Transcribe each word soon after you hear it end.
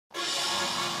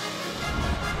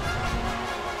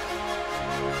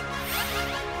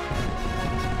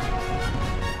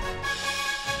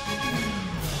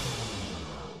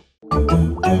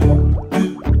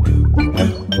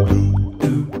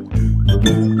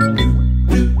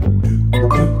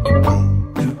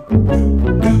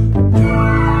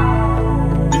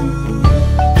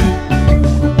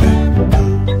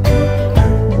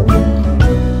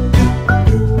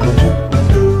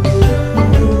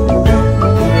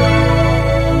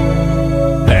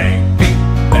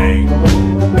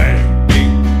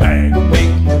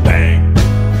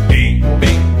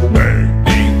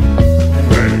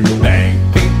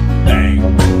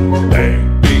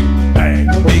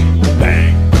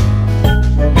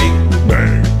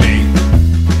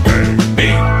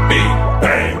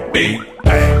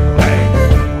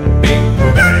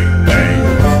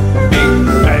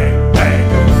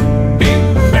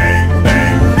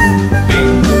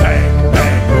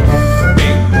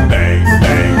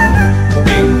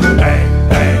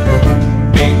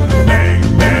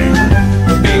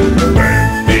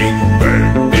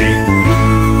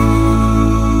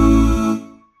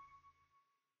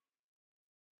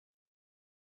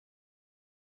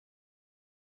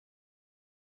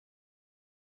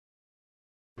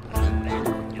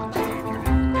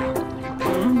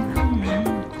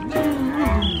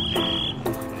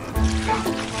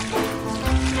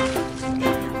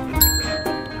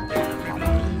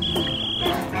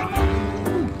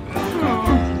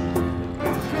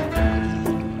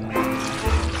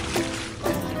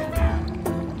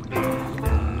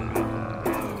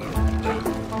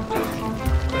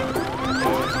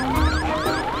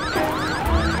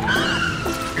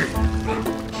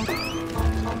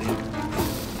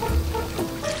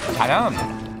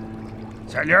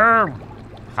سلام.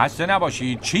 خسته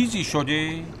نباشید. چیزی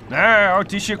شده؟ نه،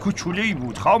 آتیش کوچوله‌ای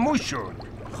بود، خاموش شد.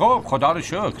 خب خدا رو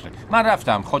شکر. من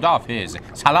رفتم. خداحافظ.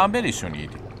 سلام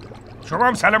برسونید. شما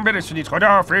هم سلام برسونید.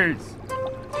 خداحافظ.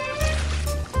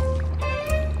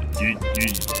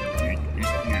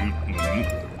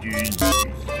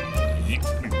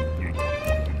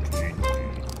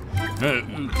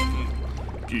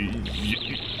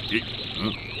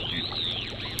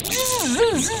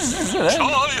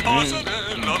 چای حاضره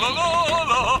لا لا لا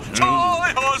لا،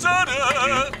 چای حاضره.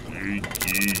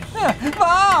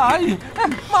 وای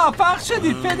موفق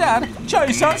شدید پدر.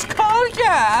 چای ساز کار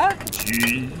کرد.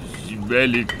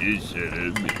 بله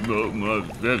پسرم،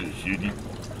 موفق شدید.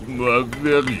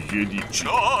 موفق شدید.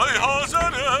 چای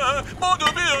حاضره، بادو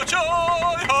بیا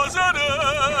چای حاضره.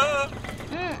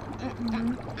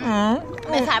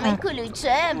 بفرمایید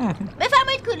کلوچه.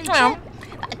 بفرمایید کلوچه.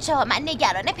 بچه‌ها من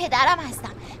نگران پدرم هستم.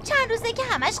 چند روزه که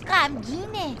همش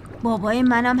غمگینه. بابای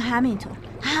منم همینطور.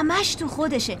 همش تو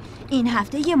خودشه. این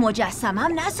هفته یه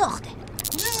مجسمم نساخته.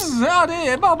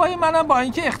 آره بابای منم با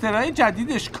اینکه اختراع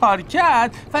جدیدش کار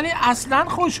کرد ولی اصلا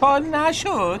خوشحال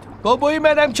نشد. بابای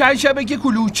منم چند شبه که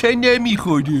کلوچه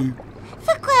نمیخوره.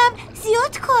 فکر کنم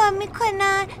زیاد کار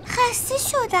میکنن، خسته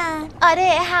شدن.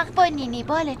 آره حق با نینی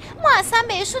باله. ما اصلا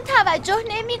بهشون توجه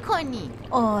نمی کنیم.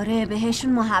 آره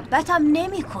بهشون محبتم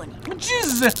نمی کنیم.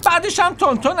 بعدش هم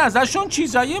تونتون ازشون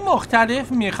چیزای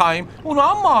مختلف میخوایم.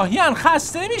 اونا ماهیان،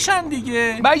 خسته میشن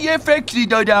دیگه. من یه فکری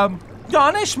دادم.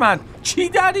 دانشمند چی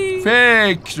داری؟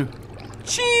 فکر.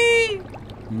 چی؟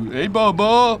 ای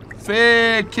بابا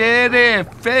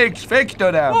فکر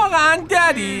دارم. واقعا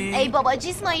داری؟ ای بابا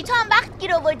جیسمایی تو هم وقت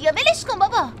گیر آوردی و ولش کن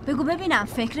بابا. بگو ببینم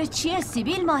فکر چیه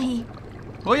سیبیل ماهی؟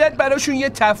 باید براشون یه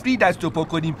تفریح دست و پا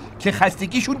کنیم که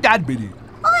خستگیشون در بره.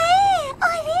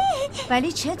 آره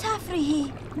ولی چه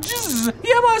تفریحی؟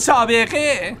 یه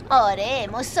مسابقه. آره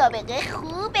مسابقه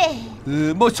خوبه.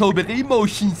 مسابقه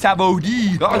ماشین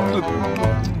سواری.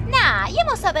 نه یه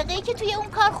مسابقه‌ای که توی اون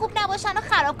کار خوب نباشن و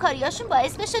خرابکاریاشون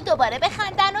باعث بشه دوباره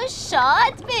بخندن و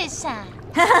شاد بشن.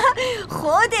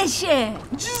 خودشه.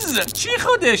 چی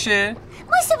خودشه؟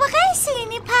 مسابقه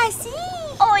شیرینی پزی.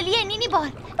 عالیه نینی بال.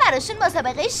 براشون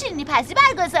مسابقه شیرینی پزی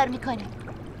برگزار میکنه.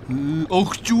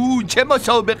 اخ جون چه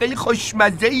مسابقه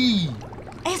خوشمزه‌ای.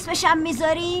 اسمشم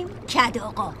میذاریم کد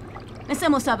آقا. مثل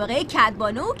مسابقه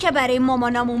کدبانو که برای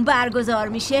مامانامون برگزار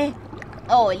میشه.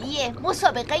 عالیه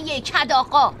مسابقه کد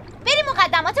آقا. بریم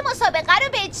مقدمات مسابقه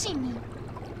رو بچینیم.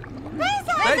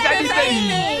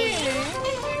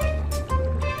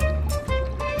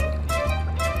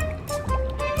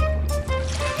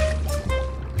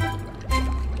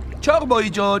 چاقبایی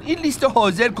جان این لیست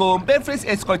حاضر کن بفرست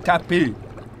اسقاط تپه.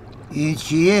 این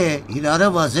چیه؟ اینا رو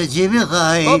واسه چی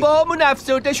میخوایی؟ بابامون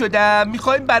افسرده شدم.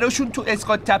 میخوایم براشون تو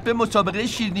اسقاط تپه مسابقه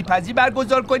شیرینی پزی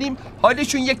برگزار کنیم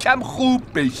حالشون یکم خوب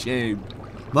بشه.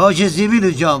 باشه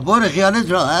سیبیلو جان برو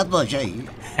خیالت راحت باشه.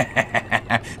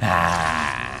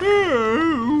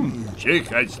 چه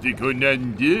خسته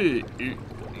کننده.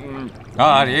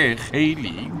 آره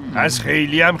خیلی. از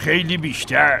خیلی هم خیلی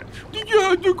بیشتر. دیگه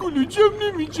حتی کلوچم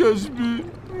نمیچسبه.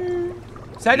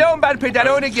 سلام بر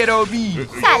پدران گرامی.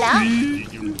 سلام.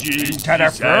 این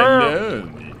طرف.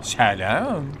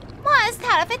 سلام. ما از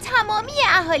طرف تمامی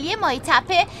اهالی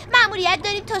ماهیتپه مأموریت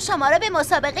داریم تا شما را به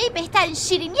مسابقه بهترین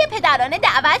شیرینی پدرانه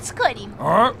دعوت کنیم.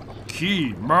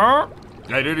 کی؟ ما؟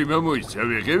 قراری ما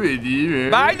مسابقه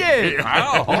بدیم؟ بله.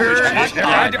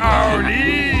 چقدر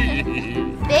عالی.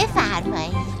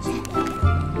 بفرمایید.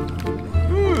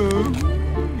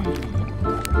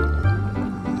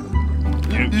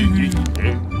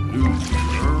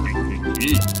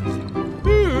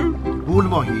 بول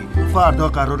ماهی، فردا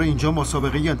قراره اینجا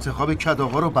مسابقه انتخاب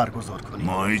کدآقا رو برگزار کنیم.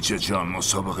 ماهیچه جان،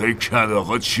 مسابقه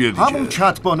کدآقا چیه دیگه؟ همون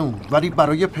کدبانو، ولی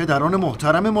برای پدران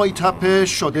محترم ماهیتپه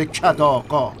شده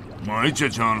کدآقا. ماهیچه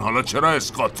جان، حالا چرا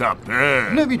اسقاط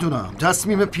تپه؟ نمیدونم،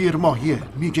 تصمیم پیر ماهیه،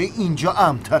 میگه اینجا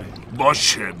امتره.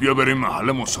 باشه، بیا بریم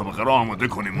محل مسابقه رو آماده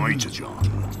کنیم ماهیچه جان.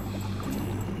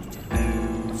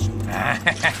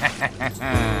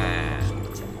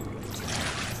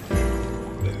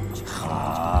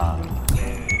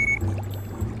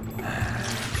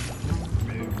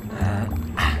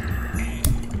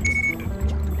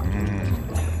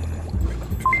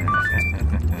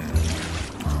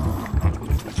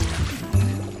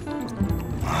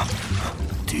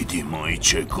 دیدی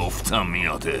ماهیچه گفتم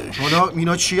میادش. حالا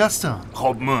اینا چی هستن؟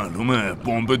 خب معلومه،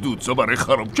 بمب دودزا برای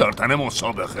خراب کردن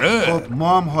مسابقه. خب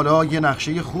ما هم حالا یه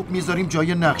نقشه خوب میذاریم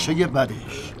جای نقشه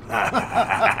بدش.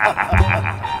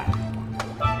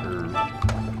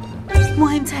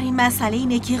 مهمترین مسئله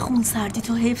اینه که خونسردی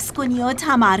تو حفظ کنی یا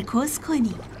تمرکز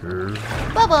کنی.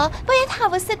 بابا باید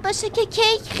حواست باشه که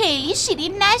کیک خیلی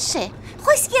شیرین نشه،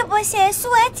 خشک باشه،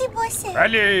 سوئتی باشه.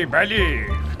 بله بله.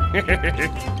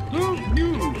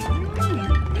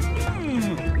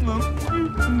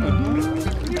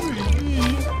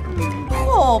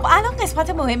 خب الان قسمت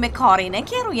مهم کار اینه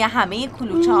که روی همه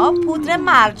کلوچه ها پودر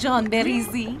مرجان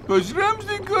بریزی. باش رمز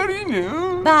کارینه.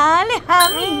 بله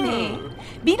همینه.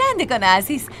 بینندگان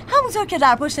عزیز، همونطور که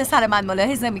در پشت سر من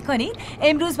ملاحظه میکنید،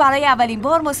 امروز برای اولین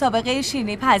بار مسابقه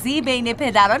شیرینی پزی بین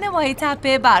پدران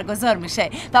ماهیتپه برگزار میشه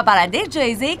و برنده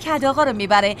جایزه کدآقا رو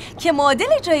میبره که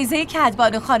معادل جایزه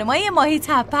کدبانو خانمای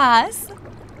ماهیتپه است.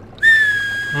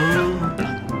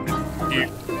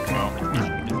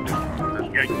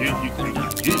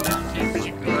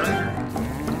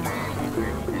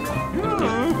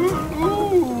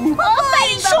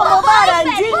 شما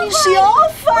برنده میشی.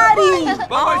 آفرین.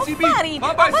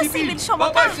 بابا سیبیل شما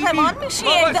قهرمان میشی.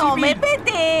 ادامه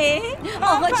بده.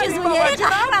 آقا چیزویه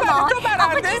قهرمان.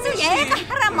 آقا چیزویه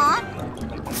قهرمان.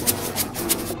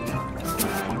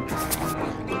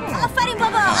 آفرین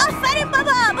بابا. آفرین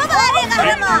بابا. بابا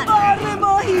قهرمان.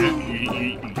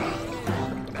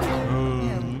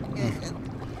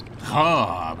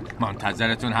 خب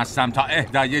منتظرتون هستم تا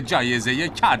اهدای جایزه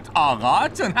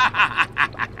کدآقاتون.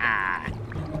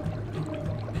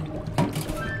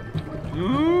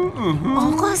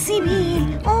 آقا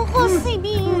سیبیل. آقا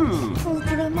سیبیل.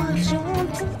 پودر مرجان.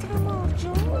 پودر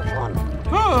مرجان.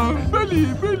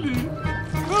 بله خیلی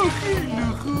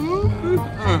خوب.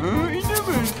 اینو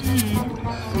بردیم.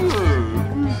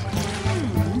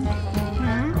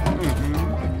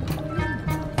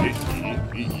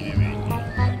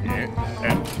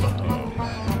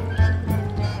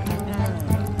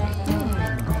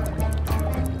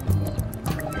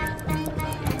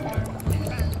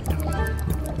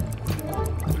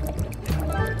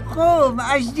 خب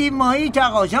از دیم ماهی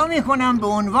تقاضا میکنم به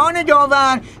عنوان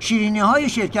داور شیرینی های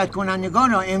شرکت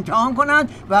کنندگان را امتحان کنند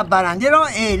و برنده را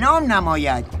اعلام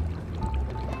نماید.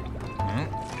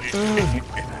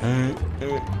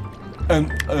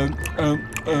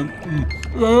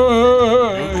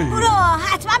 برو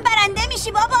حتما برنده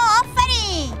میشی بابا.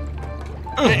 آفرین.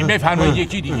 بفرمایید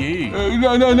یکی دیگه.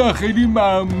 نه خیلی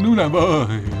ممنونم.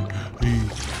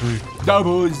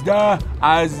 12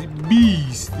 از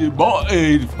 20 با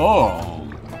عرفان.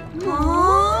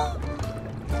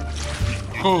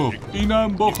 خب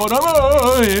اینم بخورم.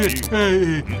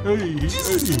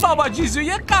 بابا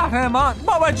جیزوی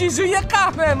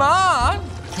قهرمان.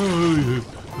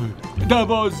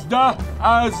 12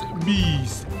 از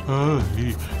 20.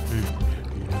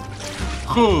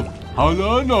 خب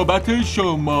حالا نوبت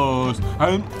شماست.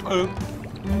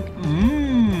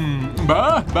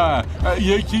 به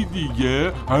یکی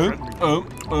دیگه.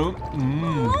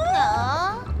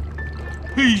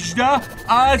 18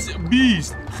 از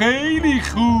 20. خیلی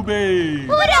خوبه.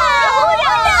 هورا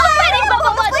آفرین بابا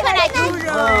بازکنک.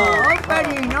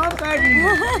 آفرین.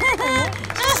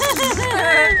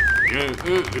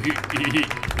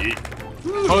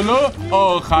 حالا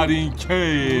آخرین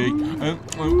کیک.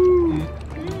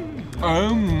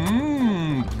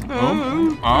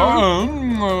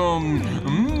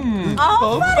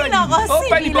 آفرین آقا آفرین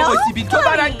سیبیل، بابا سیبیل، تو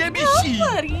برنده میشی.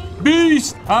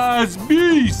 20 از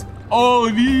 20.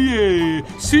 عالیه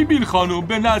سیبیل خانم،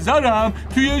 به نظرم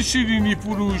توی شیرینی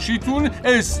فروشیتون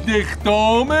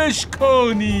استخدامش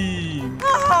کنیم.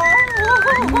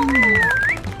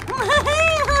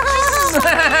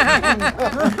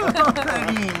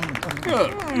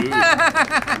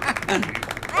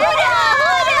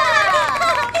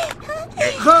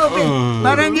 خب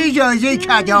برنده جایزه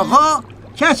کد آقا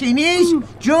کسی نیست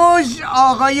جز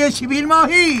آقای سیبیل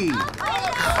ماهی.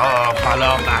 خب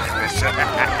حالا وقتشه.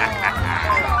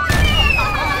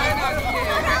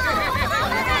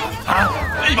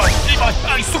 ای وای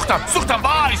ای سوختم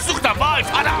وای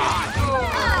فلا.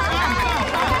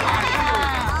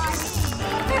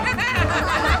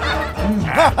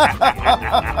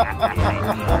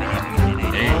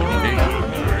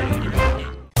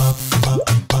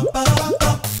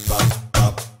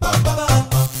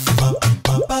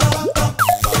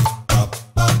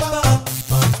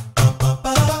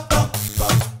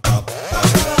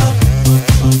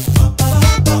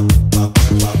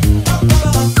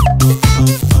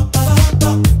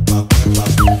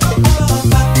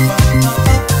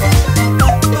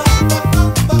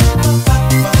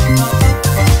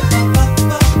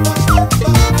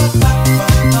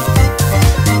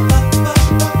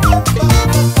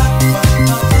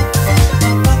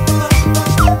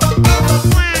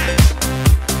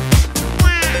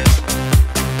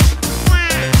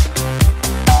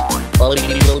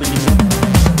 Bye.